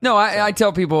No, I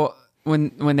tell people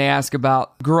when they ask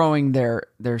about growing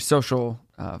their social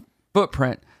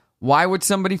footprint, why would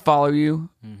somebody follow you?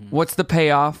 Mm-hmm. What's the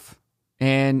payoff?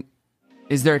 And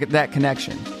is there that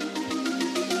connection?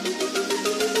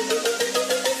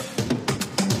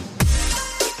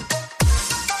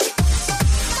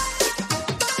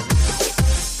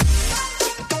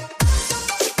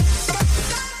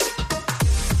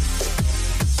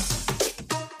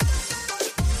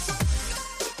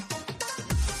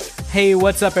 Hey,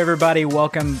 what's up, everybody?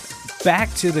 Welcome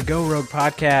back to the Go Rogue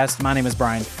podcast. My name is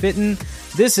Brian Fitton.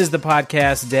 This is the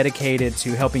podcast dedicated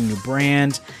to helping you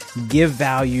brand, give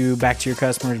value back to your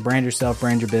customers, brand yourself,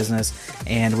 brand your business,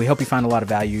 and we hope you find a lot of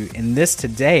value in this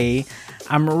today.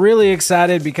 I'm really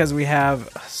excited because we have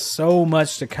so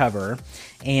much to cover,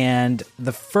 and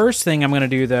the first thing I'm going to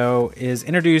do, though, is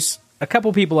introduce a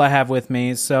couple people I have with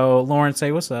me. So, Lauren,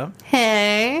 say what's up.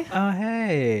 Hey. Oh,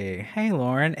 hey. Hey,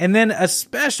 Lauren. And then a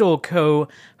special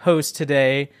co-host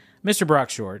today, Mr. Brock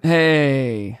Short.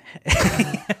 Hey.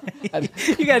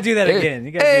 You got to do that again.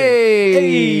 You gotta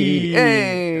Hey.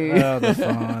 Oh,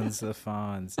 the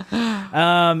fawns.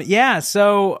 Yeah,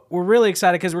 so we're really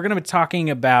excited because we're going to be talking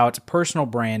about personal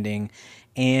branding,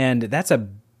 and that's a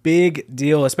big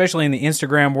deal, especially in the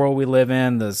Instagram world we live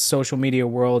in, the social media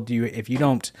world. If you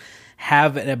don't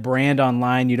have a brand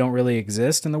online, you don't really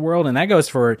exist in the world. And that goes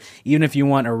for even if you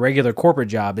want a regular corporate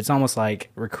job. It's almost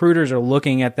like recruiters are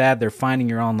looking at that. They're finding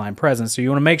your online presence. So you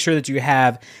want to make sure that you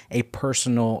have a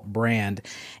personal brand.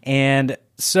 And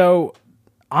so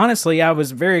honestly, I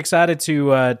was very excited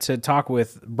to talk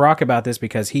with Brock about this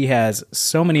because he has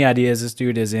so many ideas. This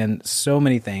dude is in so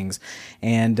many things.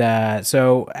 And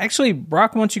so actually,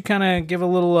 Brock, why don't you kind of give a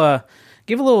little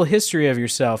history of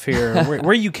yourself here,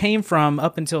 where you came from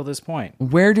up until this point.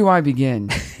 Where do I begin,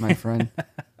 my friend?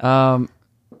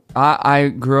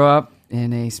 I grew up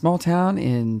in a small town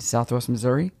in southwest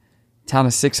Missouri, town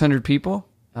of 600 people,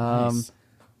 Nice.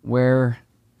 where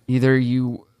either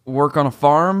you work on a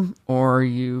farm or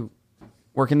you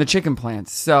work in the chicken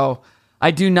plants. So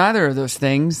I do neither of those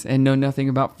things and know nothing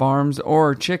about farms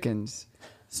or chickens.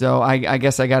 So I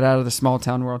guess I got out of the small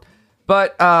town world.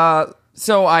 But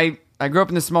so I grew up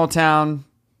in the small town,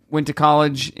 went to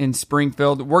college in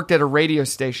Springfield, worked at a radio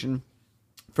station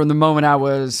from the moment I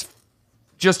was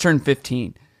just turned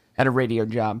 15 at a radio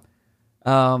job.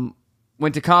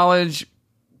 Went to college,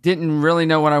 didn't really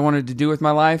know what I wanted to do with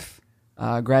my life.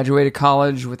 Graduated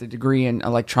college with a degree in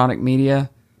electronic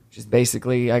media, which is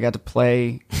basically I got to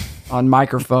play on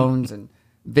microphones and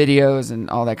videos and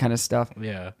all that kind of stuff.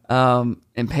 Yeah.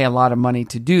 And pay a lot of money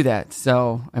to do that.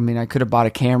 So, I mean, I could have bought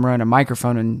a camera and a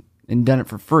microphone and done it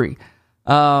for free.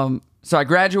 So I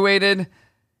graduated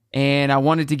and I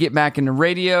wanted to get back into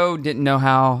radio. Didn't know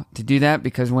how to do that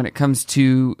because when it comes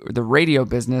to the radio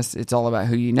business, it's all about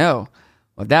who you know.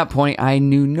 Well, at that point, I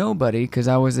knew nobody because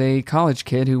I was a college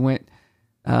kid who went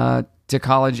to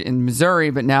college in Missouri,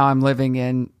 but now I'm living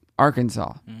in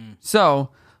Arkansas. So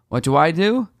what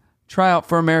do? Try out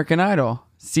for American Idol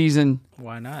season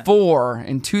Why not? 4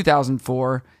 in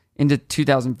 2004 into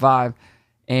 2005.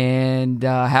 And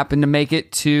happened to make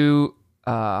it to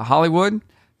Hollywood.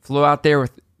 Flew out there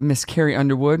with Miss Carrie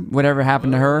Underwood. Whatever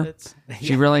happened to her,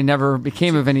 she really never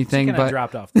became of anything. She but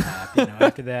dropped off the map,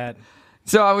 after that.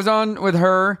 So I was on with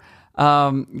her.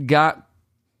 Once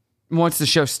the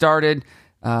show started,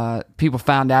 people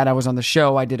found out I was on the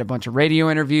show. I did a bunch of radio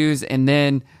interviews, and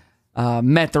then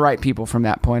met the right people from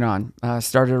that point on.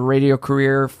 Started a radio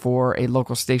career for a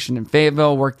local station in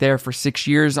Fayetteville. Worked there for 6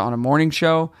 years on a morning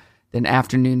show, then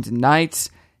afternoons and nights,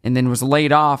 and then was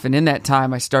laid off. And in that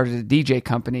time, I started a DJ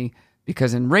company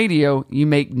because in radio, you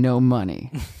make no money.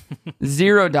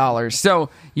 $0. So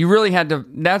you really had to,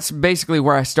 that's basically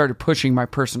where I started pushing my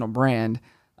personal brand,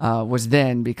 was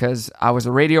then because I was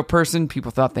a radio person.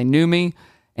 People thought they knew me.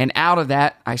 And out of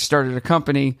that, I started a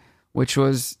company, which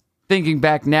was, thinking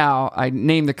back now, I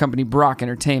named the company Brock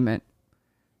Entertainment.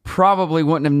 Probably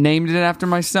wouldn't have named it after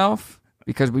myself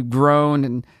because we've grown,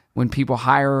 and when people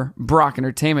hire Brock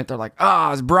Entertainment, they're like,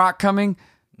 is Brock coming?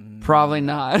 Probably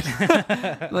not.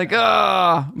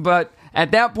 But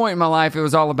at that point in my life, it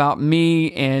was all about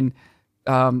me, and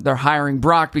they're hiring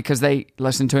Brock because they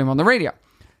listened to him on the radio.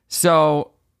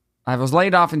 So I was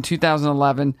laid off in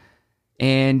 2011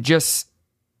 and just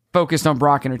focused on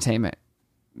Brock Entertainment,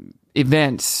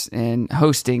 events and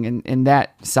hosting and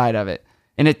that side of it.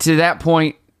 And to that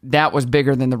point, that was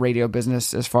bigger than the radio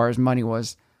business as far as money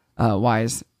was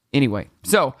wise. Anyway,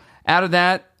 so out of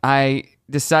that, I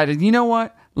decided, you know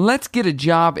what? Let's get a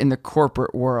job in the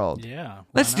corporate world. Yeah.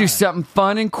 Let's do something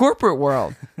fun in corporate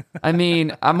world. I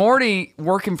mean, I'm already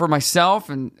working for myself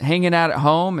and hanging out at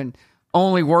home and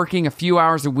only working a few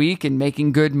hours a week and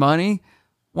making good money,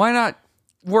 why not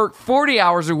work 40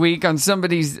 hours a week on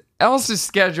somebody else's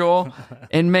schedule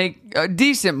and make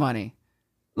decent money?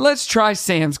 Let's try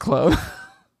Sam's Club.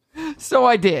 So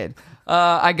I did.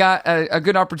 I got a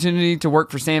good opportunity to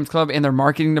work for Sam's Club in their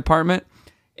marketing department.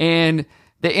 And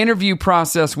the interview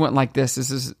process went like this.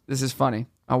 This is funny.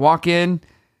 I walk in.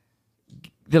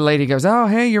 The lady goes, "Oh,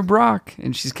 hey, you're Brock."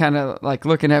 And she's kind of like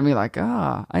looking at me like,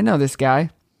 I know this guy.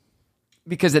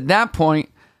 Because at that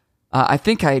point, I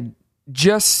think I had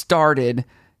just started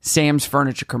Sam's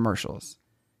Furniture commercials.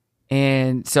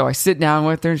 And so I sit down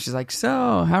with her and she's like,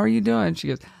 "So, how are you doing?" She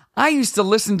goes, "I used to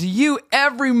listen to you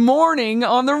every morning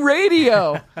on the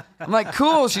radio." I'm like,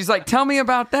 "Cool." She's like, "Tell me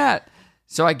about that."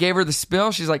 So I gave her the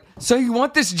spill. She's like, "So you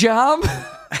want this job?"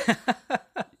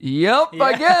 Yep, yeah.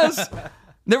 I guess.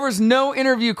 There was no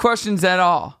interview questions at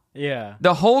all. Yeah.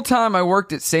 The whole time I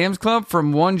worked at Sam's Club,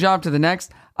 from one job to the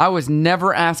next, I was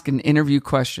never asked an interview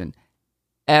question.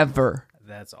 Ever.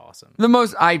 That's awesome.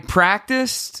 I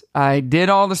practiced. I did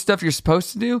all the stuff you're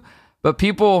supposed to do, but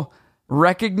people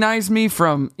recognize me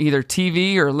from either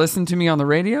TV or listen to me on the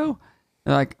radio.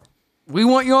 They're like, "We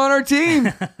want you on our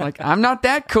team." Like, I'm not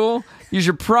that cool. You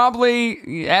should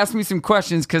probably ask me some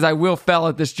questions because I will fail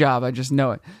at this job. I just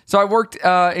know it. So I worked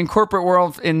in corporate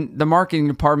world in the marketing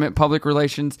department, public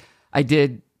relations. I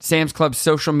did Sam's Club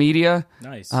social media.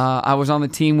 Nice. I was on the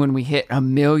team when we hit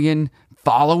 1 million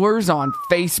followers on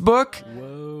Facebook.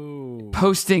 Whoa.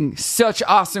 Posting such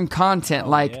awesome content.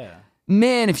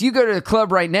 Man, if you go to the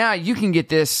club right now, you can get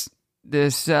this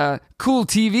cool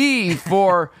TV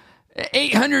for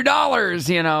 $800,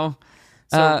 you know.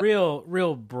 So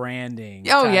real branding.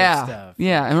 Oh type yeah, stuff.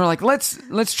 Yeah. And we're like,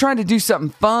 let's try to do something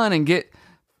fun and get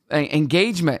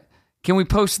engagement. Can we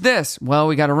post this? Well,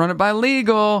 we got to run it by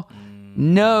legal.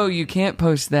 No, you can't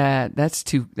post that. That's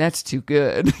too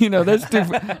good. You know, that's too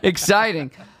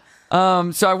exciting.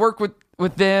 So I work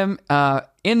with them.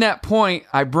 In that point,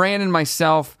 I branded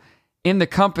myself in the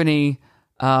company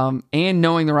and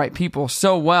knowing the right people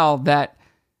so well that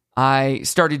I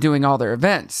started doing all their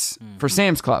events for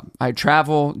Sam's Club. I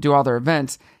travel, do all their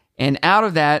events. And out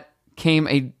of that came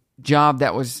a job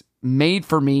that was made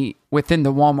for me within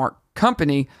the Walmart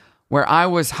company, where I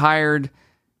was hired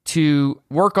to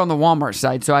work on the Walmart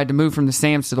side. So I had to move from the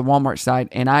Sam's to the Walmart side.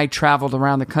 And I traveled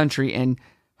around the country and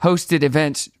hosted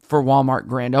events for Walmart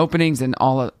grand openings and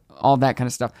all that kind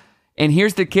of stuff. And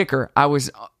here's the kicker. I was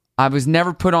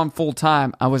never put on full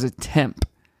time. I was a temp.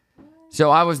 So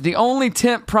I was the only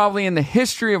temp probably in the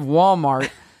history of Walmart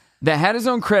that had his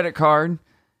own credit card,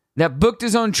 that booked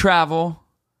his own travel.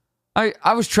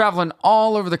 I was traveling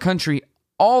all over the country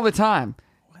all the time.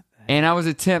 And I was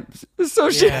a temp. So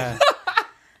yeah.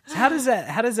 So how does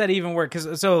that even work? I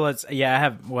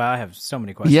have so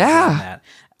many questions on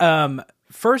that.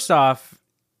 First off,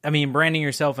 I mean, branding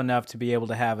yourself enough to be able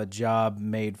to have a job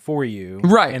made for you,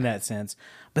 right? In that sense.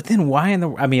 But then I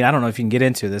don't know if you can get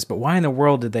into this, but why in the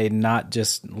world did they not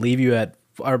just leave you at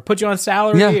or put you on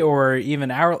salary or even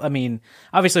hourly? I mean,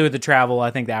 obviously with the travel,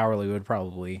 I think the hourly would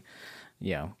probably,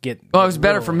 get. Well, it was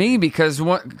better for me because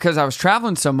I was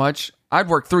traveling so much. I'd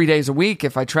work 3 days a week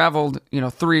if I traveled,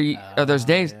 3 of those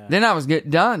days. Yeah. Then I was getting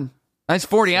done. That's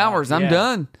 40 hours. I'm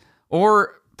done.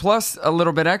 Or plus a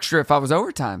little bit extra if I was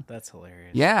overtime. That's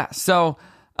hilarious. Yeah. So,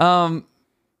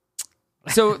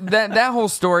 that whole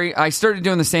story, I started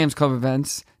doing the Sam's Club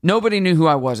events. Nobody knew who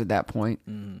I was at that point.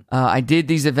 I did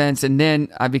these events, and then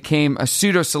I became a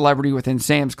pseudo celebrity within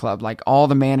Sam's Club. Like, all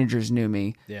the managers knew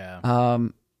me. Yeah.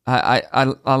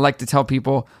 I like to tell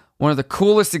people one of the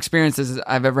coolest experiences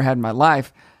I've ever had in my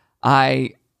life.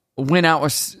 I went out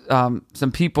with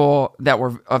some people that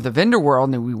were of the vendor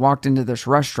world, and we walked into this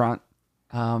restaurant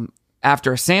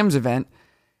after a Sam's event.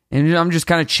 And I'm just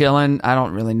kind of chilling. I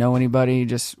don't really know anybody,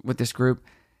 just with this group.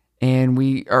 And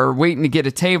we are waiting to get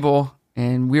a table,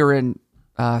 and we were in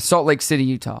Salt Lake City,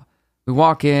 Utah. We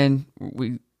walk in,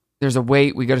 there's a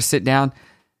wait, we go to sit down.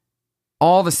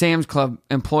 All the Sam's Club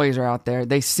employees are out there.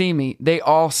 They see me. They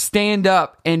all stand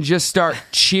up and just start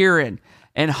cheering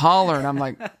and hollering. I'm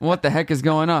like, what the heck is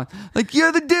going on? Like,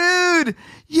 "You're the dude.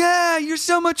 Yeah, you're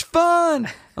so much fun."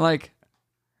 I'm like,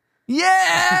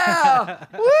 yeah,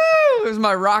 woo! It was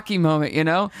my Rocky moment,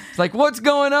 It's like, what's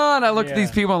going on? I looked at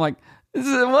these people. I'm like,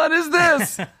 what is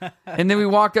this? And then we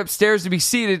walked upstairs to be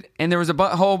seated, and there was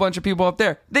a whole bunch of people up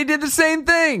there. They did the same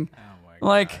thing. Oh my gosh.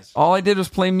 Like, all I did was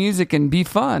play music and be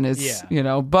fun.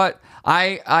 But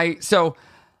so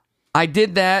I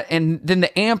did that, and then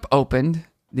the AMP opened,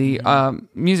 the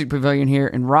music pavilion here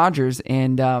in Rogers,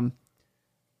 and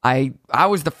I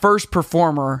was the first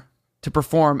performer to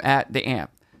perform at the AMP.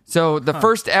 So the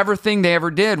first ever thing they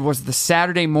ever did was the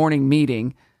Saturday morning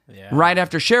meeting right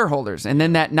after shareholders. And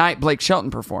then that night, Blake Shelton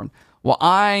performed. Well,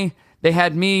 they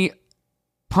had me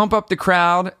pump up the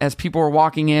crowd as people were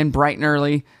walking in bright and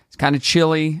early. It's kind of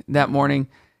chilly that morning,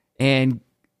 and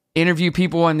interview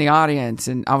people in the audience.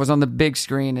 And I was on the big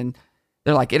screen, and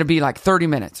they're like, it'll be like 30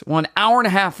 minutes. Well, an hour and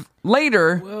a half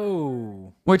later,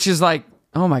 which is like,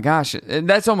 oh my gosh,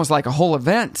 that's almost like a whole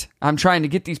event. I'm trying to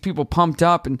get these people pumped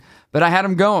up, but I had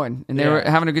them going, and they were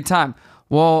having a good time.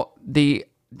 Well, the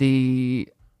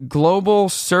global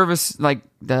service, like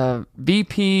the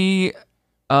VP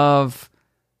of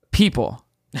people,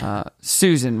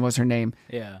 Susan was her name.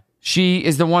 Yeah. She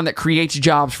is the one that creates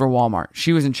jobs for Walmart.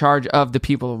 She was in charge of the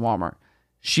people of Walmart.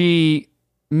 She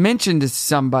mentioned to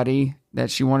somebody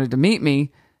that she wanted to meet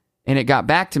me, and it got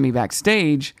back to me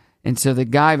backstage. And so the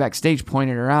guy backstage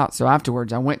pointed her out. So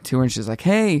afterwards I went to her, and she's like,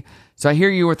 hey, so I hear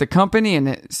you with the company.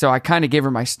 And so I kind of gave her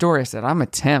my story. I said, I'm a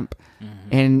temp.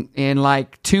 And in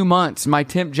like 2 months, my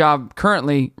temp job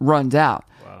currently runs out.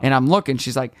 Wow. And I'm looking.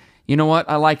 She's like, you know what?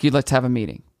 I like you. Let's have a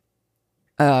meeting.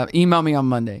 Email me on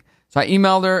Monday. So I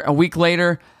emailed her. A week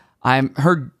later,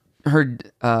 her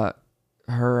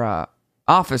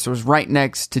office was right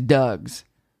next to Doug's.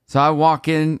 So I walk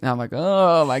in, and I'm like,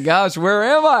 oh my gosh, where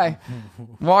am I?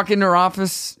 Walk into her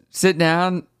office, sit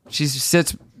down. She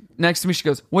sits next to me. She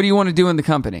goes, what do you want to do in the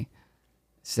company?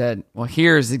 I said, well,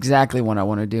 here's exactly what I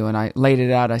want to do. And I laid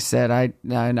it out. I said, I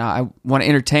want to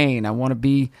entertain. I want to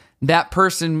be that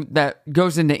person that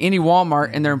goes into any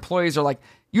Walmart and their employees are like,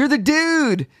 you're the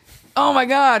dude. Oh my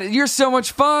God, you're so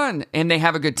much fun. And they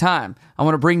have a good time. I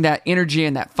want to bring that energy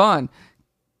and that fun.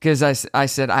 Because I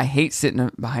said, I hate sitting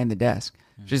behind the desk.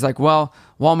 She's like, well,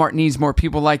 Walmart needs more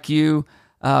people like you.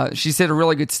 She said a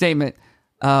really good statement.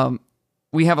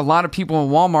 We have a lot of people in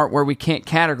Walmart where we can't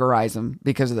categorize them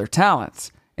because of their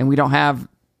talents, and we don't have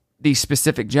these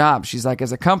specific jobs. She's like,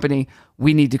 as a company,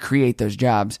 we need to create those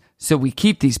jobs so we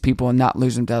keep these people and not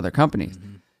lose them to other companies.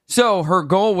 Mm-hmm. So her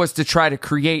goal was to try to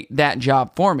create that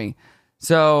job for me.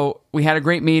 So we had a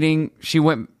great meeting. She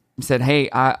went and said, hey,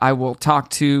 I will talk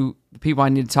to the people I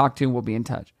need to talk to, and we'll be in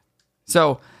touch.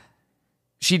 So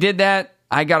she did that.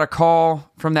 I got a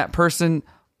call from that person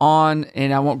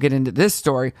and I won't get into this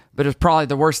story, but it was probably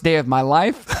the worst day of my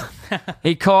life.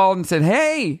 He called and said,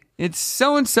 hey, it's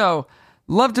so-and-so.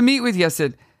 Love to meet with you. I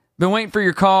said, been waiting for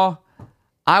your call.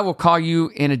 I will call you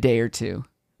in a day or two.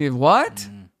 He said, what?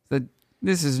 Said,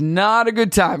 this is not a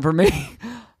good time for me.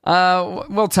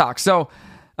 We'll talk. So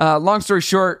long story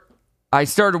short, I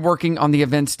started working on the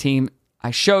events team.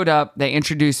 I showed up. They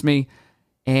introduced me,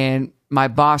 and my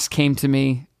boss came to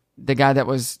me, the guy that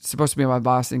was supposed to be my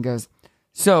boss, and goes,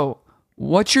 so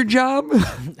what's your job?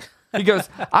 He goes,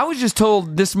 I was just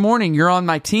told this morning you're on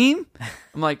my team.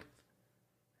 I'm like,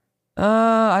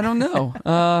 I don't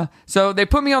know. So they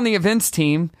put me on the events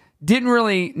team, didn't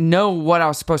really know what I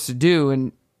was supposed to do.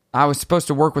 And I was supposed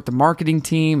to work with the marketing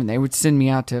team, and they would send me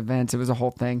out to events. It was a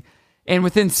whole thing. And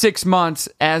within 6 months,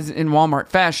 as in Walmart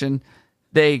fashion,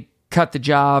 they cut the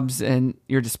jobs and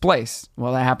you're displaced.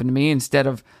 Well, that happened to me. Instead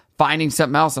of finding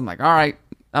something else, I'm like, all right,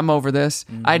 I'm over this.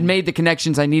 Mm-hmm. I'd made the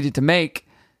connections I needed to make.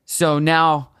 So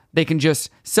now they can just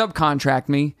subcontract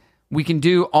me. We can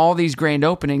do all these grand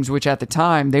openings, which at the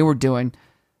time they were doing,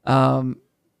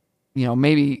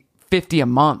 maybe 50 a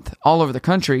month all over the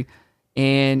country,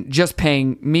 and just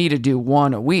paying me to do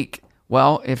one a week.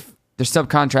 Well, if they're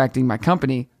subcontracting my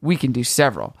company, we can do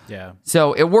several. Yeah.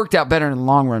 So it worked out better in the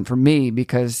long run for me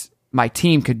because my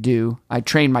team I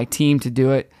trained my team to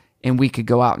do it, and we could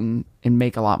go out and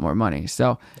make a lot more money.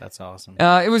 So that's awesome.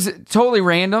 It was totally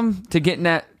random to get in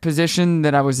that position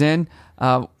that I was in,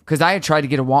 because I had tried to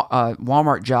get a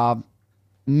Walmart job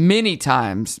many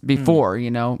times before,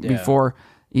 before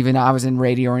even I was in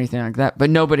radio or anything like that, but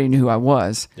nobody knew who I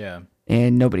was. Yeah.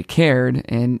 And nobody cared.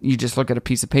 And you just look at a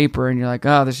piece of paper and you're like,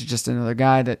 oh, this is just another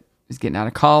guy that is getting out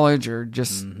of college, or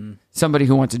just somebody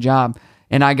who wants a job.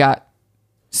 And I got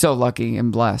so lucky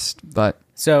and blessed. But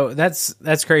so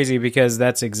that's crazy, because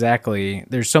that's exactly,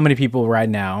 there's so many people right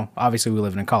now. Obviously, we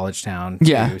live in a college town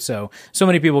too. Yeah. So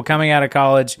many people coming out of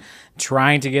college,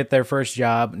 trying to get their first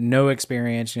job, no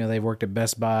experience. They've worked at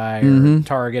Best Buy or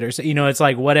Target, or it's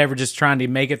like whatever, just trying to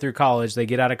make it through college. They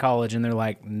get out of college and they're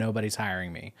like, nobody's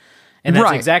hiring me. And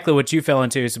that's exactly what you fell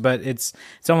into. But it's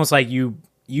almost like you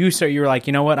were like,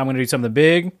 you know what, I'm going to do something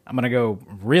big. I'm going to go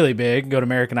really big, go to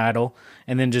American Idol,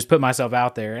 and then just put myself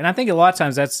out there. And I think a lot of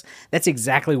times that's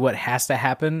exactly what has to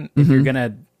happen if you're going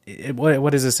to,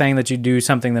 what is the saying that you do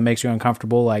something that makes you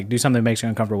uncomfortable, like do something that makes you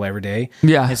uncomfortable every day.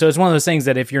 Yeah. And so it's one of those things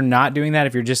that if you're not doing that,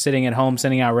 if you're just sitting at home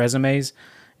sending out resumes,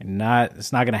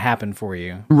 it's not going to happen for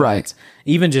you. Right. But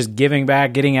even just giving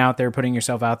back, getting out there, putting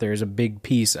yourself out there is a big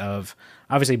piece of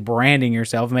obviously branding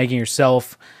yourself, making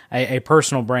yourself a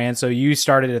personal brand. So you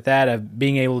started at that of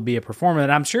being able to be a performer.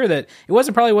 And I'm sure that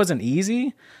it probably wasn't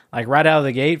easy, like right out of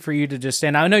the gate for you to just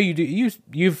stand. I know you do.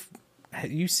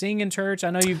 You sing in church. I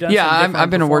know you've done. Yeah, I've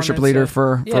been a worship leader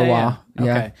for a while. Yeah.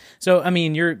 Yeah. Okay. So I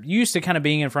mean, you're used to kind of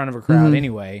being in front of a crowd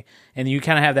anyway, and you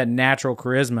kind of have that natural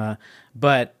charisma.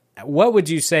 But what would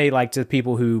you say, like, to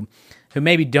people who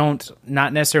maybe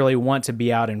not necessarily want to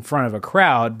be out in front of a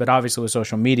crowd, but obviously with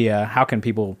social media, how can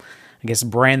people, I guess,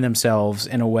 brand themselves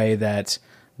in a way that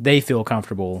they feel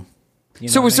comfortable?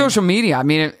 So with social media, I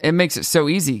mean, it makes it so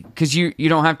easy because you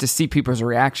don't have to see people's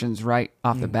reactions right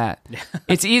off the bat.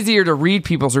 It's easier to read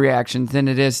people's reactions than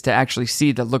it is to actually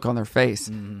see the look on their face.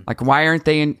 Like, why aren't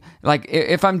they in? Like,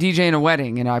 if I'm DJing a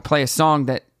wedding and I play a song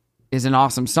that is an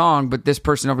awesome song, but this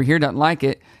person over here doesn't like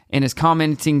it and is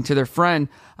commenting to their friend,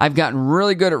 I've gotten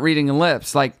really good at reading the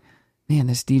lips. Like, man,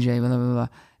 this DJ, blah, blah, blah.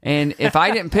 And if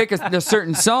I didn't pick a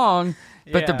certain song,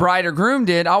 but the bride or groom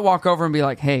did, I'll walk over and be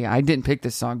like, hey, I didn't pick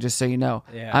this song, just so you know.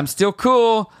 Yeah. I'm still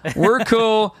cool. We're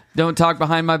cool. Don't talk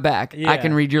behind my back. I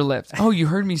can read your lips. Oh, you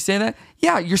heard me say that?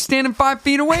 Yeah, you're standing 5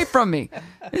 feet away from me.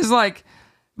 It's like,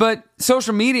 but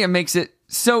social media makes it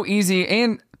so easy,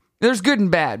 and there's good and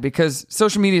bad because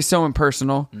social media is so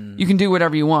impersonal. You can do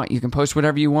whatever you want. You can post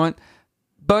whatever you want,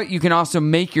 but you can also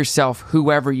make yourself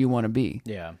whoever you want to be.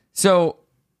 Yeah. So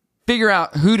figure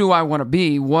out, who do I want to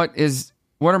be? What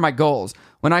are my goals?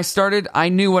 When I started, I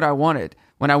knew what I wanted.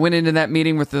 When I went into that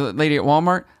meeting with the lady at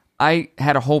Walmart, I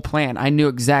had a whole plan. I knew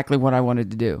exactly what I wanted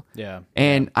to do. Yeah.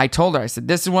 And I told her, I said,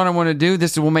 this is what I want to do.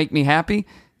 This will make me happy.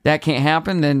 That can't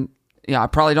happen. Then, I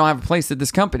probably don't have a place at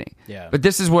this company. Yeah. But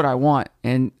this is what I want.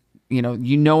 And,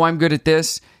 I'm good at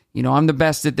this. I'm the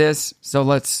best at this. So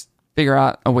let's figure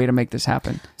out a way to make this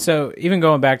happen. So even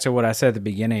going back to what I said at the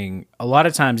beginning, a lot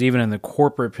of times, even in the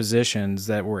corporate positions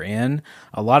that we're in,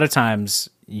 a lot of times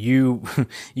you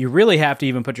really have to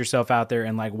even put yourself out there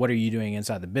and, like, what are you doing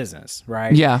inside the business,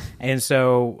 right? Yeah. And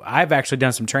so I've actually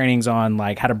done some trainings on,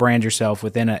 like, how to brand yourself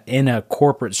in a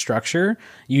corporate structure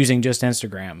using just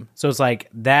Instagram. So it's like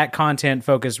that content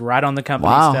focused right on the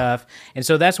company stuff. And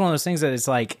so that's one of those things that it's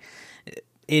like,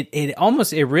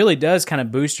 it really does kind of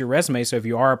boost your resume. So if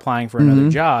you are applying for another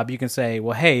job, you can say,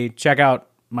 well, hey, check out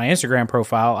my Instagram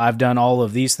profile. I've done all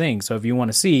of these things. So if you want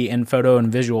to see in photo and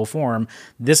visual form,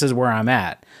 this is where I'm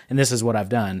at and this is what I've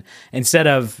done. Instead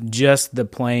of just the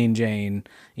plain Jane,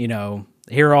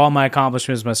 here are all my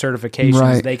accomplishments, my certifications.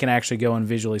 Right. They can actually go and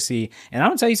visually see. And I'm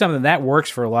going to tell you something that works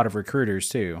for a lot of recruiters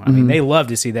too. I mean, they love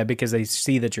to see that because they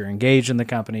see that you're engaged in the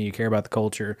company, you care about the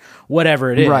culture,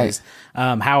 whatever it is. Right.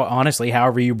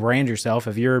 However you brand yourself,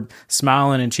 if you're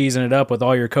smiling and cheesing it up with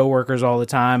all your coworkers all the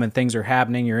time and things are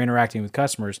happening, you're interacting with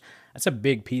customers, that's a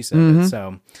big piece of it.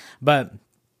 So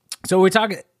we're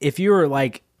talking, if you're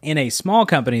like in a small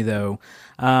company though,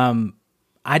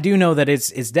 I do know that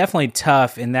it's definitely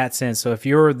tough in that sense. So if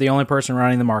you're the only person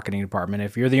running the marketing department,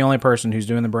 if you're the only person who's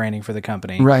doing the branding for the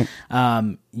company, right,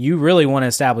 you really want to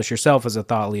establish yourself as a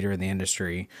thought leader in the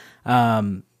industry.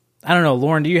 I don't know,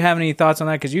 Lauren, do you have any thoughts on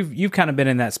that? Because you've kind of been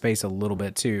in that space a little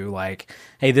bit too. Like,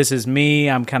 hey, this is me.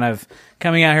 I'm kind of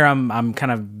coming out here. I'm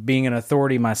kind of being an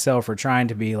authority myself, or trying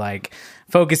to be, like,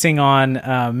 focusing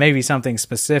on maybe something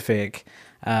specific.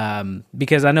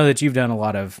 Because I know that you've done a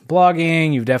lot of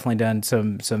blogging, you've definitely done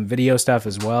some video stuff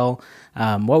as well.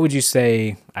 What would you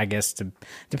say, I guess, to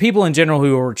people in general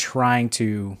who are trying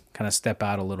to kind of step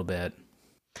out a little bit?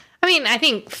 I mean, I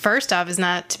think first off is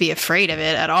not to be afraid of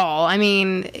it at all. I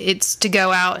mean, it's to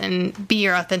go out and be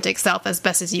your authentic self as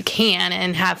best as you can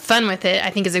and have fun with it. I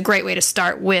think is a great way to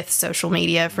start with social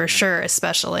media for sure,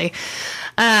 especially.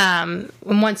 And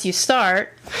once you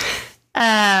start,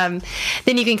 then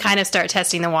you can kind of start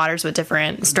testing the waters with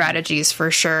different strategies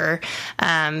for sure,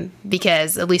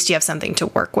 because at least you have something to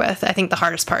work with. I think the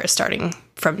hardest part is starting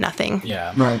from nothing.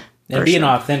 Yeah. Right. And being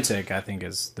authentic, I think,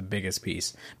 is the biggest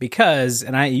piece. Because,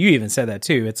 and you even said that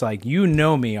too, it's like, you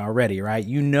know me already, right?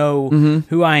 You know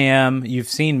who I am, you've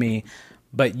seen me,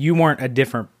 but you weren't a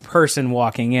different person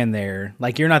walking in there.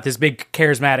 Like, you're not this big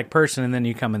charismatic person, and then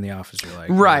you come in the office, you're like,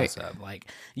 right. What's up? Like,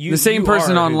 the same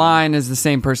person online is the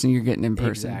same person you're getting in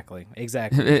person.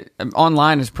 Exactly.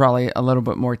 Online is probably a little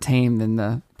bit more tame than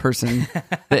the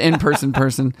in-person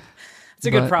person. It's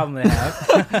a good problem to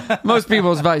have. Most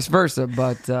people, it's vice versa,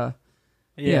 but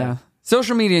yeah.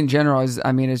 Social media in general is,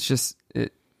 I mean, it's just,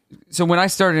 so when I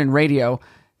started in radio,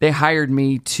 they hired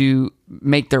me to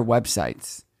make their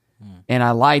websites. And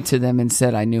I lied to them and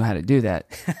said I knew how to do that.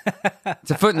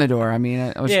 It's a foot in the door. I mean,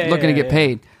 I was looking to get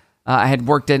paid. I had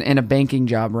worked in a banking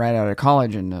job right out of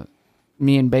college, and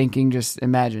me and banking, just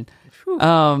imagine.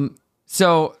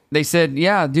 So they said,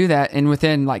 yeah, do that. And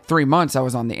within like 3 months, I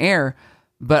was on the air,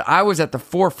 but I was at the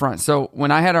forefront. So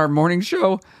when I had our morning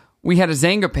show, we had a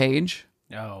Zanga page.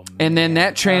 Oh, man. And then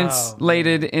that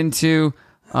translated into,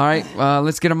 all right,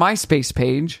 let's get a MySpace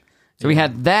page. So we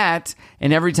had that.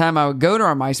 And every time I would go to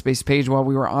our MySpace page while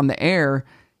we were on the air,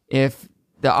 if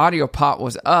the audio pot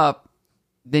was up,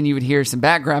 then you would hear some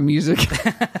background music.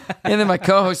 And then my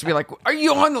co-host would be like, are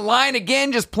you on the line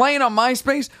again? Just playing on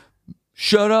MySpace?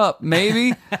 Shut up,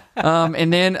 maybe.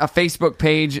 And then a Facebook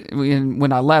page.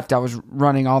 When I left, I was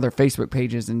running all their Facebook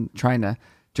pages and trying to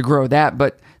grow that.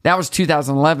 But that was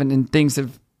 2011, and things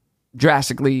have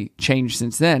drastically changed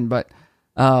since then. But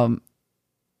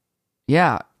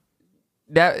yeah,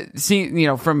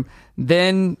 from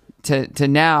then to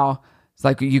now, it's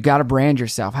like you got to brand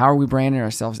yourself. How are we branding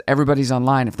ourselves? Everybody's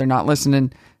online. If they're not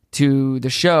listening to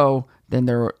the show, then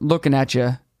they're looking at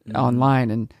you online,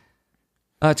 and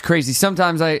it's crazy.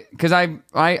 Sometimes I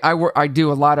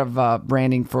do a lot of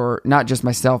branding for not just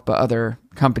myself, but other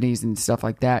companies and stuff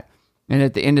like that. And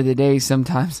at the end of the day,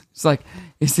 sometimes it's like,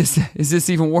 is this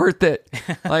even worth it?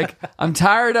 Like, I'm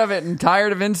tired of it. I'm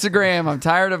tired of Instagram. I'm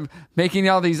tired of making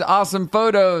all these awesome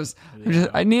photos.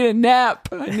 I need a nap.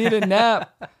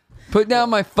 Put down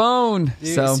my phone.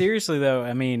 Dude, so seriously though,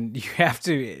 I mean, you have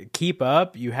to keep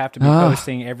up. You have to be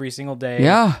posting every single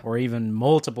day, or even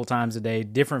multiple times a day,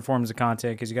 different forms of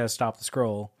content, because you got to stop the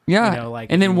scroll. Yeah,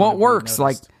 and then what works?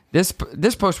 Like this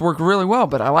post worked really well,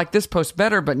 but I like this post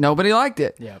better, but nobody liked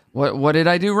it. Yeah. What did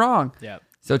I do wrong? Yeah.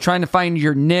 So trying to find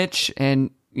your niche and,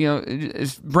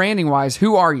 branding wise,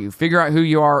 who are you? Figure out who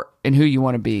you are and who you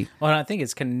want to be. Well, and I think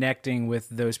it's connecting with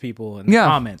those people in the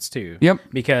comments too. Yep.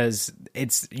 Because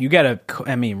you got to,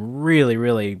 really,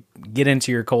 really get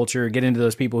into your culture, get into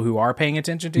those people who are paying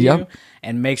attention to you,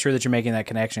 and make sure that you're making that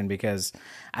connection. Because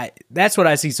that's what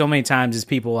I see so many times is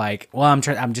people like, well,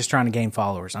 I'm just trying to gain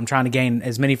followers. I'm trying to gain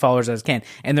as many followers as I can.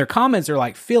 And their comments are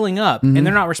like filling up, and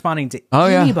they're not responding to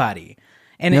anybody.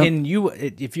 And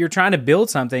if you're trying to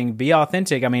build something, be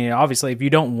authentic. I mean, obviously, if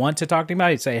you don't want to talk to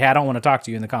anybody, say, hey, I don't want to talk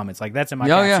to you in the comments. Like, that's in my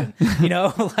caption.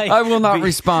 Like, I will not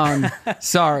respond.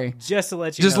 Sorry. Just to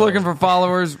let you Just know. looking for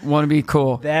followers, want to be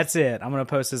cool. That's it. I'm going to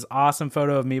post this awesome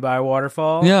photo of me by a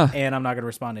waterfall. Yeah. And I'm not going to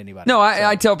respond to anybody. No,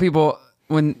 I tell people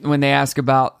when they ask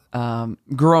about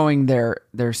growing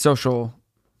their social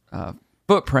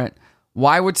footprint,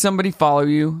 why would somebody follow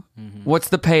you? Mm-hmm. What's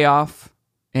the payoff?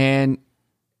 And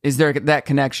is there that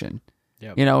connection?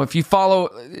 Yep. If you follow,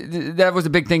 that was a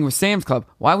big thing with Sam's Club.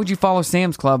 Why would you follow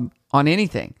Sam's Club on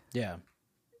anything? Yeah.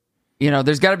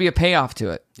 There's got to be a payoff to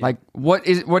it. Yep. Like, what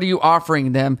are you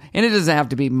offering them? And it doesn't have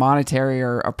to be monetary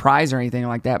or a prize or anything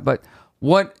like that, but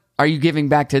what are you giving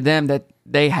back to them that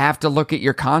they have to look at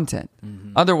your content?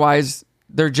 Mm-hmm. Otherwise,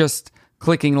 they're just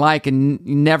clicking like and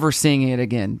never seeing it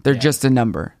again. They're just a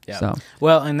number. Yeah. So.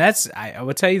 Well, and I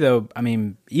would tell you though, I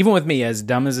mean, even with me, as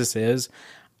dumb as this is,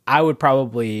 I would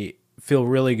probably feel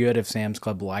really good if Sam's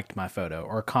Club liked my photo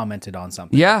or commented on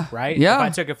something. Yeah. Right? Yeah. If I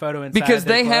took a photo inside because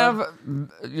they club,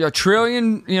 have a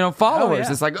trillion, followers. Oh,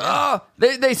 yeah. It's like,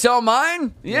 they saw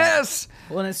mine? Yes.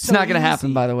 Well, and it's not going to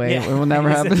happen, by the way. Yeah. It will never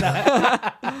happen.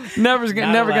 never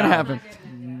going to happen.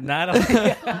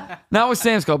 Not with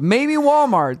Sam's Club. Maybe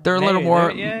Walmart. They're a little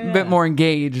more, bit more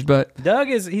engaged, but Doug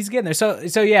he's getting there.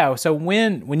 So yeah. So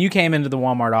when you came into the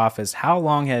Walmart office, how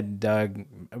long had Doug,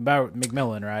 about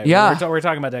McMillan, right? Yeah, we're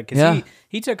talking about that because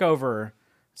he took over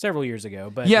several years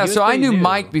ago. But so I knew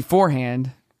Mike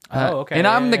beforehand. Okay. And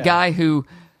I'm the guy who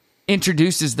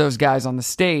introduces those guys on the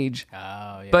stage. Oh,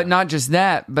 yeah. But not just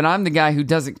that, but I'm the guy who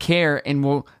doesn't care and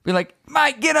will be like,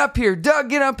 Mike, get up here. Doug,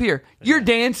 get up here. You're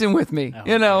dancing with me,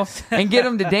 and get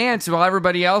them to dance while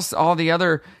everybody else, all the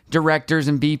other directors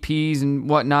and BPs and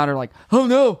whatnot are like, oh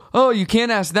no, you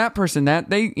can't ask that person that.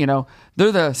 They're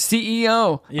the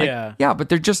CEO. Yeah. Like, yeah, but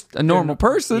they're just a normal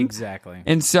person. Exactly.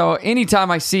 And so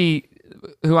anytime I see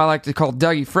who I like to call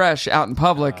Dougie Fresh out in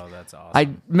public, that's awesome. I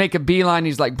make a beeline.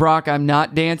 He's like, Brock, I'm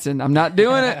not dancing. I'm not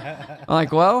doing it. I'm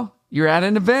like, well, you're at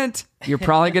an event. You're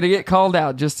probably going to get called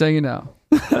out, just so you know.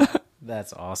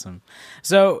 That's awesome.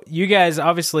 So you guys,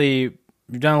 obviously,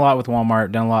 you've done a lot with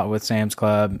Walmart, done a lot with Sam's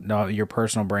Club, your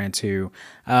personal brand too.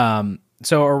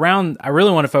 So I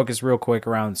really want to focus real quick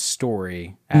around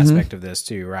story aspect of this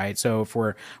too, right? So if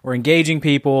we're engaging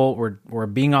people, we're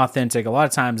being authentic. A lot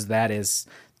of times that is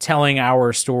telling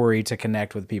our story to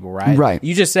connect with people, right? Right.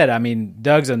 You just said, I mean,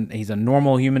 he's a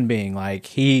normal human being. Like,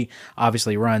 he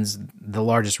obviously runs the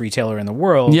largest retailer in the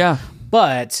world. Yeah.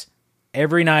 But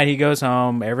every night he goes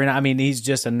home. Every night, I mean, he's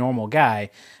just a normal guy.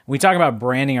 We talk about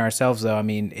branding ourselves, though. I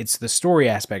mean, it's the story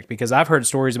aspect, because I've heard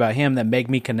stories about him that make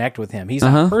me connect with him. He's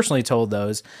not personally told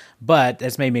those, but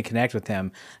that's made me connect with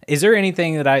him. Is there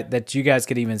anything that you guys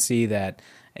could even see that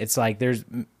it's like there's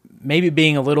maybe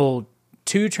being a little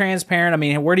too transparent? I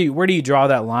mean, where do you draw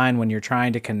that line when you're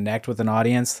trying to connect with an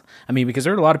audience? I mean, because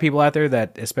there are a lot of people out there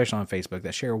that, especially on Facebook,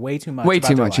 that share way too much. Way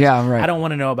too much, yeah, right. I don't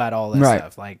want to know about all that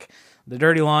stuff, like the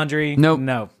dirty laundry. Nope.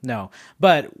 No.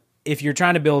 But if you're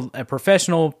trying to build a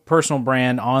professional personal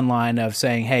brand online of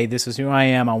saying, hey, this is who I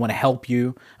am, I want to help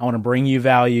you, I want to bring you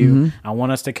value, I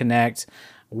want us to connect,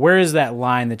 where is that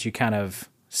line that you kind of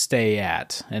stay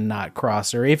at and not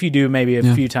cross? Or if you do, maybe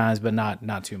a few times, but not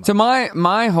too much. So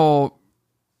my whole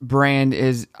brand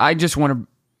is, I just want to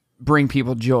bring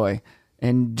people joy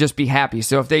and just be happy.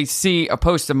 So if they see a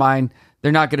post of mine,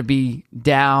 they're not going to be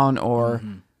down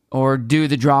or do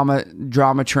the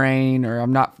drama train, or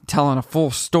I'm not telling a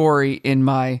full story in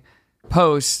my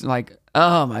posts, like,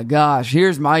 oh my gosh,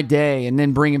 here's my day, and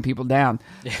then bringing people down.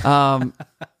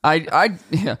 I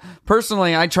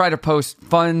personally, I try to post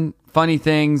funny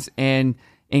things and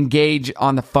engage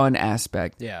on the fun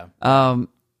aspect. Yeah.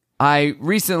 I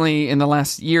recently, in the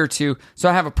last year or two, so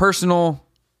I have a personal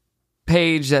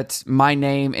page that's my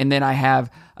name, and then I have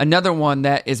another one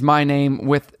that is my name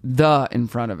with the in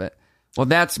front of it. Well,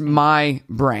 that's my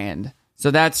brand.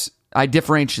 So I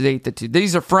differentiate the two.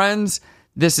 These are friends.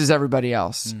 This is everybody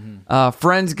else.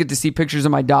 Friends get to see pictures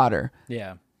of my daughter.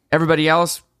 Yeah. Everybody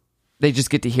else, they just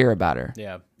get to hear about her.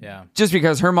 Yeah. Just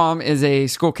because her mom is a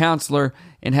school counselor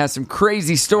and has some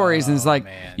crazy stories, and it's like,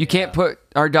 man, you can't put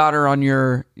our daughter on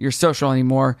your social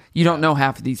anymore. You don't know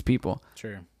half of these people.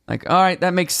 True. Like, all right,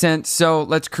 that makes sense. So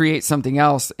let's create something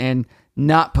else and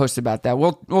not post about that.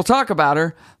 We'll talk about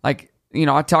her. Like,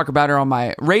 I talk about her on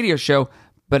my radio show,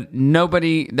 but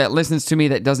nobody that listens to me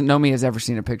that doesn't know me has ever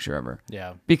seen a picture of her.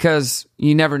 Yeah. Because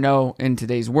you never know in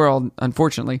today's world,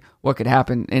 unfortunately, what could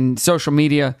happen. And social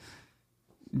media,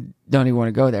 don't even want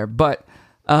to go there. But,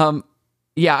 I'm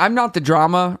not the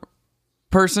drama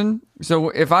person.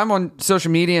 So if I'm on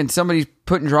social media and somebody's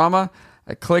putting drama,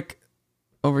 I click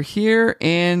over here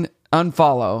and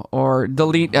unfollow or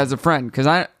delete as a friend, because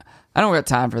I don't got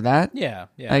time for that. Yeah.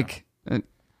 Like,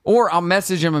 or I'll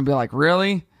message him and be like,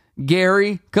 really?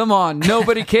 Gary? Come on.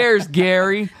 Nobody cares,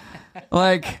 Gary.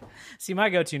 Like, see, my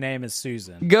go-to name is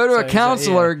Susan. Go to a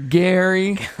counselor,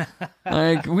 Gary.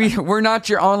 Like, we're not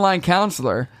your online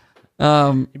counselor.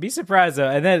 You'd be surprised though.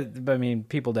 And then, I mean,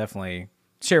 people definitely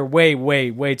share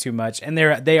way too much, and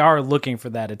they are looking for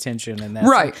that attention, and that's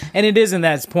right. And it is in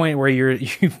that point where you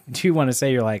do want to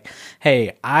say, you're like,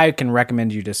 hey, I can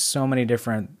recommend you to so many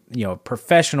different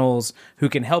professionals who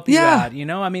can help you out.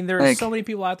 I mean, there are so many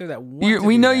people out there that want.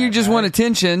 We know you just want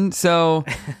attention. So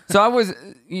I was.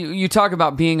 You talk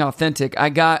about being authentic. I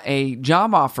got a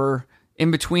job offer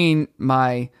in between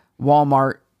my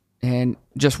Walmart and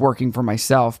just working for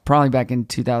myself, probably back in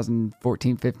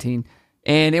 2014, 15.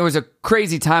 And it was a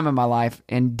crazy time in my life.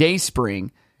 And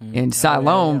Dayspring in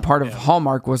Siloam, part of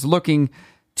Hallmark, was looking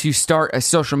to start a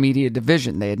social media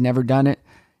division. They had never done it.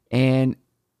 And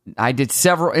I did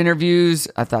several interviews.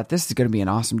 I thought, this is going to be an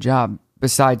awesome job,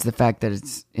 besides the fact that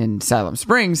it's in Siloam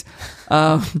Springs.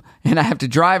 And I have to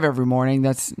drive every morning.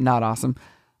 That's not awesome.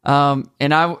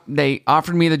 And they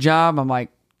offered me the job. I'm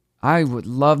like, I would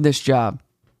love this job.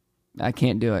 I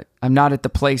can't do it. I'm not at the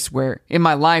place where in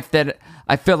my life that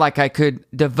I feel like I could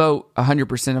devote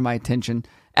 100% of my attention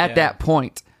at that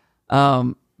point.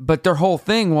 But their whole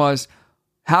thing was,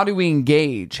 how do we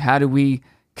engage? How do we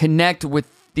connect with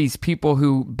these people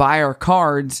who buy our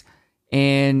cards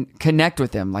and connect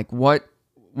with them? Like, what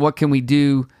can we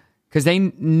do? Because they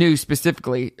knew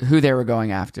specifically who they were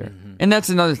going after. And that's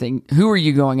another thing. Who are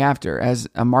you going after as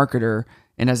a marketer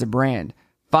and as a brand?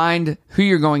 Find who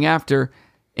you're going after.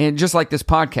 And just like this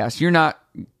podcast,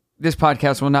 this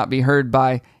podcast will not be heard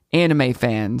by anime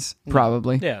fans,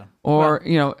 probably. Yeah.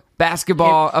 Or,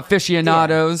 basketball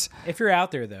aficionados. Yeah. If you're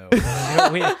out there, though,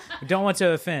 we don't want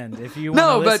to offend. If you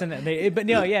want to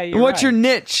listen, you're what's your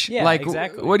niche? Yeah, like,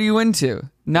 exactly. What are you into?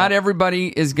 Not everybody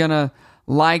is going to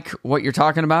like what you're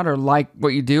talking about or like what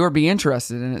you do or be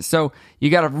interested in it. So you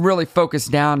got to really focus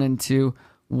down into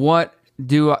who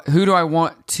do I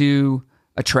want to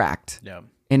attract? Yeah.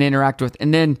 And interact with,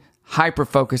 and then hyper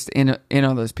focused in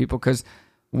on those people, because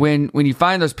when you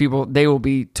find those people, they will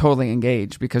be totally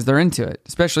engaged because they're into it,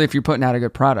 especially if you're putting out a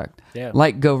good product,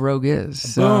 like Go Rogue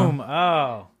is. So. Boom!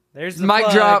 Oh, there's the mic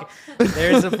plug. drop.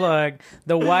 There's the plug.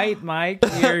 The white mic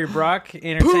here, Brock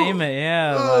Entertainment.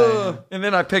 Yeah, and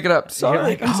then I pick it up. Sorry,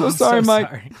 like, I'm so sorry, Mike.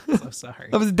 Sorry. So sorry.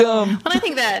 That was dumb. Well, I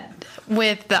think that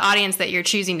with the audience that you're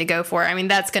choosing to go for, I mean,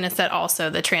 that's going to set also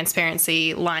the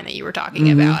transparency line that you were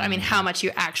talking about. I mean, how much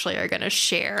you actually are going to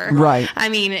share. Right. I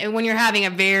mean, when you're having a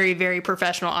very, very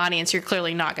professional audience, you're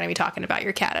clearly not going to be talking about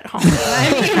your cat at home.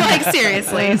 I mean, like,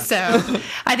 seriously. So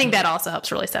I think that also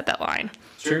helps really set that line.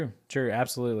 True.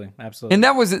 Absolutely. And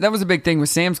that was a big thing with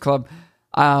Sam's Club,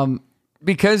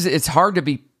 because it's hard to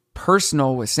be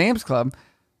personal with Sam's Club,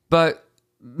 but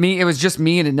it was just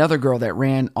me and another girl that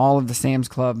ran all of the Sam's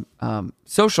Club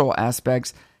social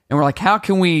aspects, and we're like, how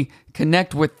can we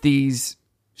connect with these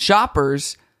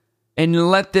shoppers and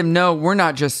let them know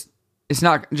it's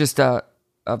not just a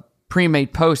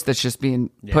pre-made post that's just being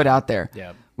put out there.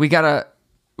 Yeah. We gotta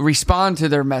respond to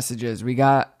their messages. We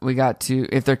got to,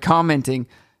 if they're commenting,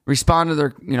 respond to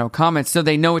their comments so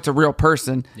they know it's a real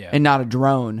person and not a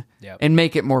drone, and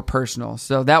make it more personal.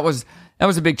 So that was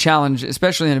a big challenge,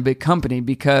 especially in a big company,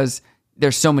 because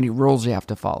there's so many rules you have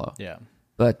to follow. Yeah.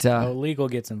 But legal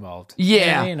gets involved.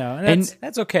 Yeah. And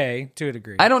that's okay to a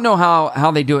degree. I don't know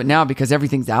how they do it now, because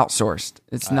everything's outsourced.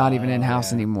 It's not even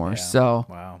in-house anymore. Yeah. So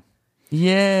wow.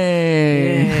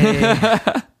 Yay.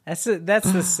 That's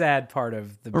the sad part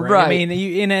of the brand. Right.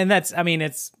 I mean,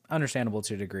 it's understandable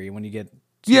to a degree when you get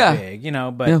too big,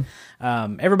 but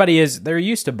they're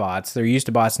used to bots. They're used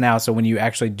to bots now. So when you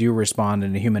actually do respond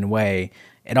in a human way,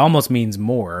 it almost means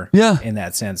more in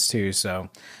that sense too. So,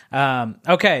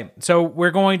 okay. So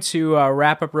we're going to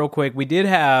wrap up real quick. We did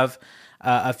have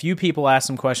a few people ask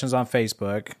some questions on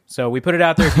Facebook. So we put it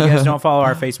out there. If you guys don't follow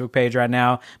our Facebook page right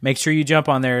now, make sure you jump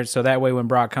on there. So that way when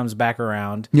Brock comes back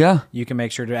around, you can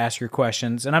make sure to ask your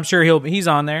questions. And I'm sure he's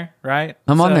on there, right?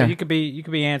 I'm on there. You could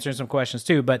be answering some questions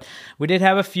too, but we did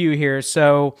have a few here.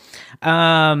 So,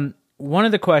 one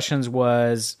of the questions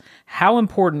was, how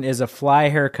important is a fly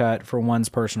haircut for one's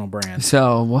personal brand?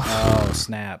 So, oh,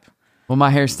 snap. Well,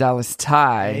 my hairstyle is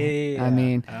Thai. Yeah. I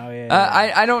mean,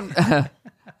 I don't, I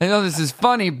know this is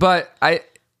funny, but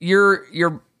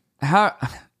you're how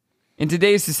in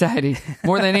today's society,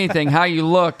 more than anything, how you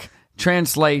look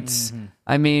translates. Mm-hmm.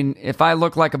 I mean, if I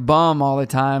look like a bum all the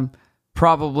time,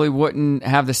 probably wouldn't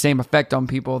have the same effect on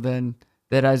people than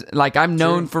that. I'm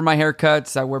known for my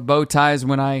haircuts. I wear bow ties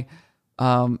when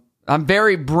I'm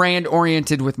very brand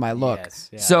oriented with my look. Yes,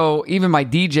 yeah. So even my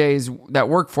DJs that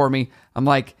work for me, I'm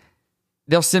like,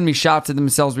 they'll send me shots of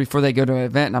themselves before they go to an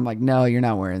event, and I'm like, no, you're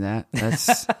not wearing that.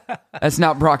 That's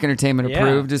not Brock Entertainment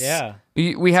approved.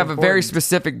 We have a very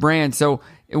specific brand. So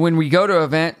when we go to an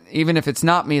event, even if it's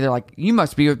not me, they're like, you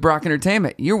must be with Brock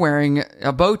Entertainment. You're wearing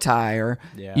a bow tie, or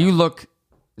you look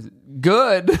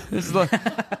good.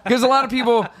 Because a lot of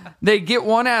people, they get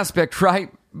one aspect right,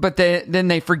 but then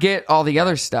they forget all the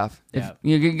other stuff.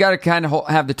 You got to kind of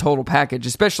have the total package,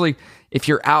 especially if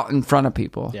you're out in front of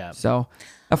people. Yeah. So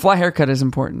a fly haircut is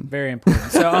important. Very important.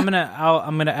 So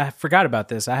I forgot about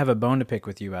this. I have a bone to pick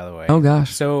with you, by the way. Oh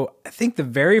gosh. So I think the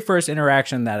very first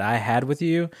interaction that I had with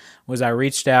you was I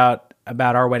reached out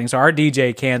about our wedding. So our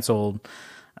DJ canceled,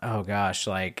 oh gosh,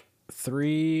 like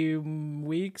 3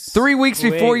 weeks. 3 weeks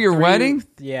before your wedding?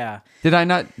 Yeah. Did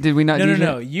we not?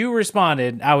 No. You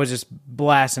responded. I was just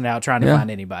blasting out trying to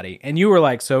find anybody. And you were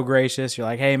like so gracious. You're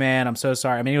like, hey man, I'm so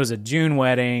sorry. I mean, it was a June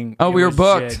wedding. Oh, we were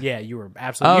booked. Yeah, you were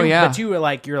absolutely. But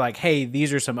you're like, hey,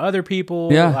 these are some other people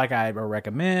like I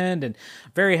recommend, and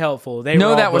very helpful.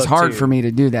 That was hard for me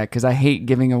to do that because I hate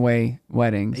giving away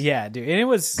weddings. Yeah, dude. And it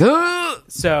was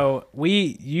so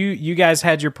you guys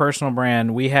had your personal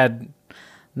brand. We had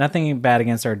nothing bad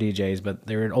against our DJs, but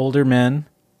they were older men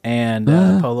and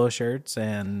polo shirts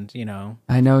and,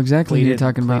 I know exactly what you're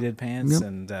talking about. Pleated pants. Yep.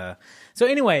 And so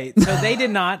anyway, so they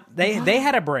did not, they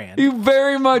had a brand. You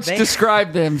very much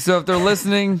described them. So if they're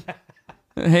listening,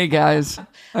 hey guys,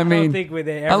 I don't think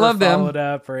they ever followed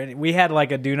up we had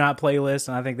like a do not playlist,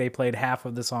 and I think they played half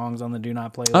of the songs on the do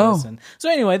not playlist. Oh. And so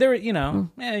anyway, they were,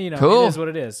 cool. It is what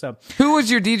it is. So who was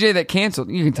your DJ that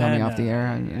canceled? You can tell me off the air.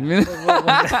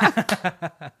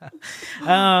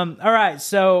 All right.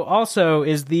 So also,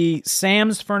 is the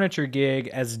Sam's Furniture gig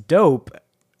as dope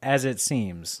as it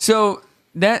seems? So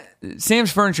that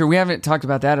Sam's Furniture, we haven't talked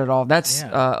about that at all. That's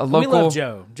a local. We love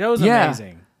Joe. Joe's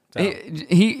amazing.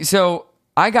 So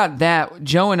I got that.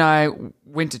 Joe and I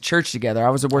went to church together. I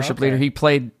was a worship leader. He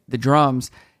played the drums,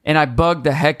 and I bugged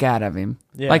the heck out of him.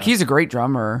 Yeah. Like, he's a great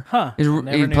drummer. Huh.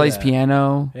 He plays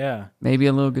piano. Yeah. Maybe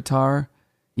a little guitar.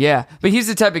 Yeah. But he's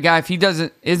the type of guy, if he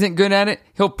isn't good at it,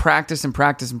 he'll practice and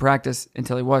practice and practice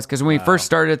until he was. Because when he first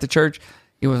started at the church,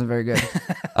 he wasn't very good.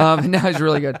 Now he's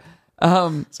really good.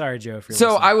 Sorry, Joe. If you're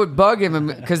so listening. I would bug him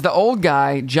because the old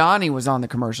guy, Johnny, was on the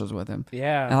commercials with him.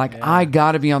 Yeah. And I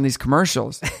got to be on these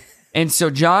commercials. And so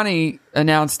Johnny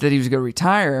announced that he was going to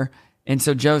retire, And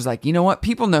so Joe's like, you know what?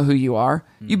 People know who you are.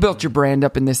 You built your brand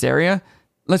up in this area.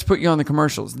 Let's put you on the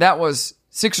commercials. That was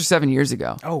 6 or 7 years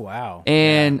ago. Oh, wow.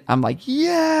 And I'm like,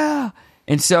 yeah.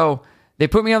 And so they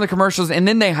put me on the commercials, and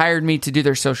then they hired me to do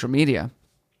their social media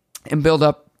and build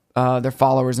up their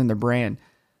followers and their brand,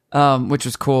 which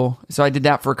was cool. So I did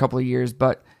that for a couple of years,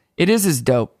 but it is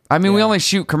dope. I mean, we only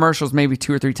shoot commercials maybe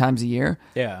 2 or 3 times a year.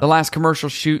 Yeah. The last commercial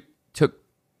shoot took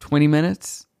 20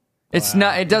 minutes. It's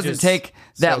not. It doesn't take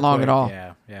that long quick. at all.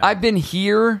 Yeah. I've been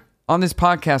here on this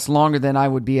podcast longer than I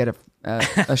would be at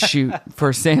a shoot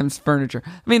for Sam's Furniture.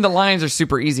 I mean, the lines are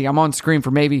super easy. I'm on screen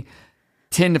for maybe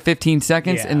 10 to 15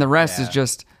 seconds, and the rest is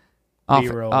just off.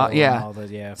 B-roll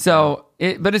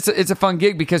But it's a fun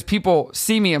gig because people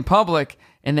see me in public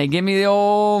and they give me the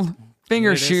old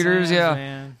finger shooters. Sam's,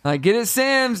 man. Like, get it,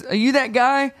 Sam's. Are you that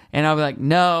guy? And I'll be like,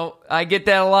 no, I get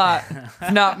that a lot.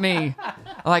 It's not me. I'm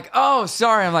like, oh,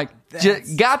 sorry. I'm like,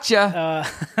 gotcha.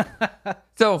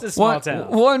 So a small town.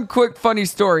 one quick funny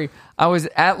story. I was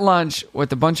at lunch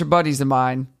with a bunch of buddies of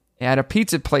mine at a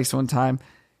pizza place one time,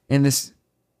 and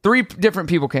 3 different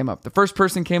people came up. The first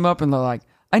person came up and they're like,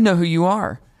 I know who you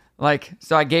are. Like,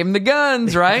 so I gave them the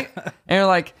guns, right? And they're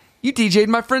like, you DJ'd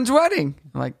my friend's wedding.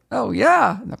 I'm like, oh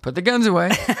yeah. And I put the guns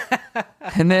away.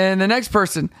 And then the next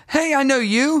person, hey, I know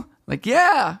you. Like,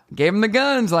 yeah. Gave them the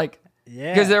guns. Like,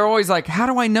 because they're always like, how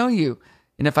do I know you?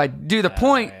 And if I do the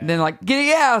point, then like,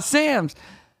 yeah, Sam's.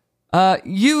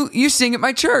 You sing at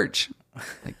my church.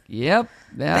 Like, yep,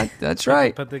 that's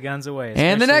right. Put the guns away.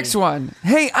 And the next one,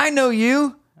 hey, I know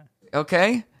you.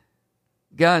 Okay,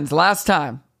 guns. Last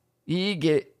time, you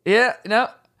get no.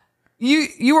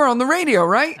 You were on the radio,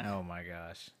 right? Oh my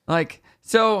gosh! Like,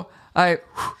 so I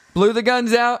blew the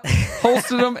guns out,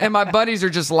 holstered them, and my buddies are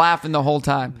just laughing the whole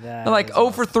time. They're like,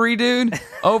 0 for 3, dude.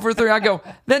 0 for 3. I go,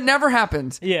 that never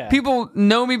happens. Yeah. People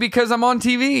know me because I'm on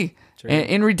TV and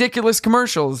in ridiculous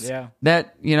commercials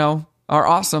that, are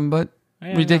awesome, but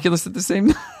ridiculous at the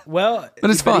same time. Well, but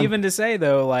it's fun. Even to say,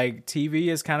 though, like, TV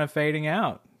is kind of fading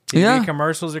out. TV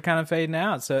commercials are kind of fading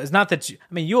out. So it's not that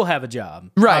you'll have a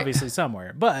job, obviously,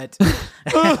 somewhere. But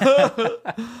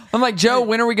I'm like, Joe,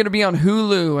 when are we going to be on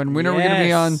Hulu? And when are we going to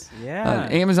be on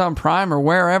Amazon Prime or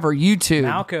wherever? YouTube.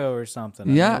 Malco or something.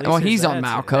 Yeah. Well, he's on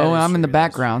Malco. I'm in the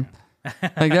background.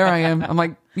 Like, there I am. I'm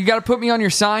like, you got to put me on your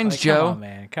signs, Joe. Come on,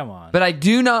 man. Come on. But I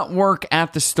do not work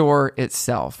at the store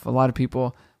itself. A lot of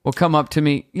people will come up to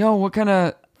me, yo, what kind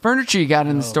of furniture you got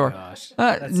in the store? Gosh.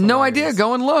 No idea.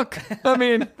 Go and look. I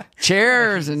mean,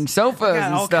 chairs and sofas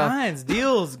and all stuff. Kinds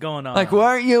deals going on. Like, why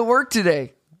aren't you at work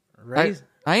today? I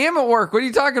am at work. What are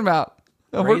you talking about?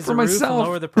 I work for myself.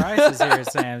 Lower the prices here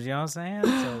at Sam's. You know what I'm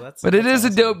saying? But it is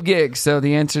awesome. A dope gig. So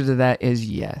the answer to that is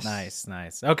yes.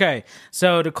 Nice. Okay.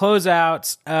 So to close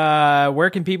out, where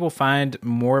can people find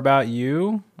more about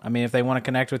you? I mean, if they want to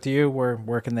connect with you,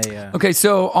 where can they? Okay.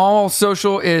 So all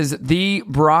social is The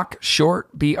Brock Short,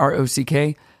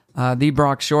 BROCK, The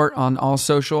Brock Short on all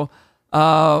social.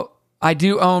 I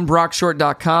do own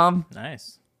BrockShort.com.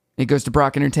 Nice. It goes to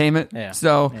Brock Entertainment. Yeah.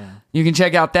 So you can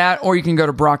check out that, or you can go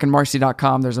to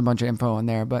BrockandMarcy.com. There's a bunch of info on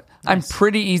there, but I'm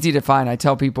pretty easy to find. I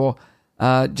tell people,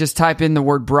 just type in the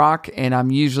word Brock, and I'm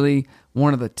usually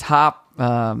one of the top,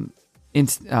 not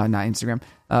Instagram,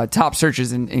 top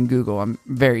searches in Google. I'm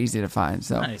very easy to find.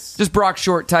 So just Brock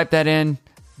Short, type that in.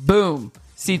 Boom.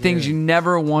 See things you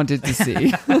never wanted to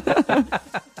see.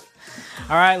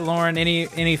 All right, Lauren,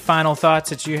 any final thoughts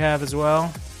that you have as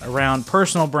well around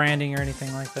personal branding or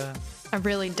anything like that? I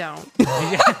really don't.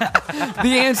 The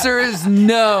answer is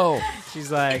no.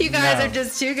 She's like, you guys are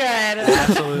just too good.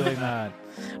 Absolutely not.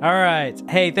 All right.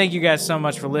 Hey, thank you guys so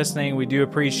much for listening. We do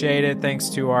appreciate it. Thanks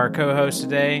to our co-host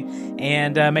today.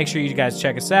 And make sure you guys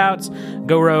check us out.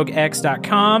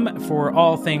 GoRogueX.com for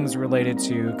all things related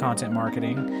to content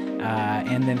marketing.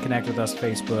 And then connect with us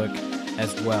Facebook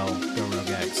as well, Go Rogue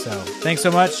X. So thanks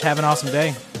so much. Have an awesome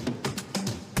day.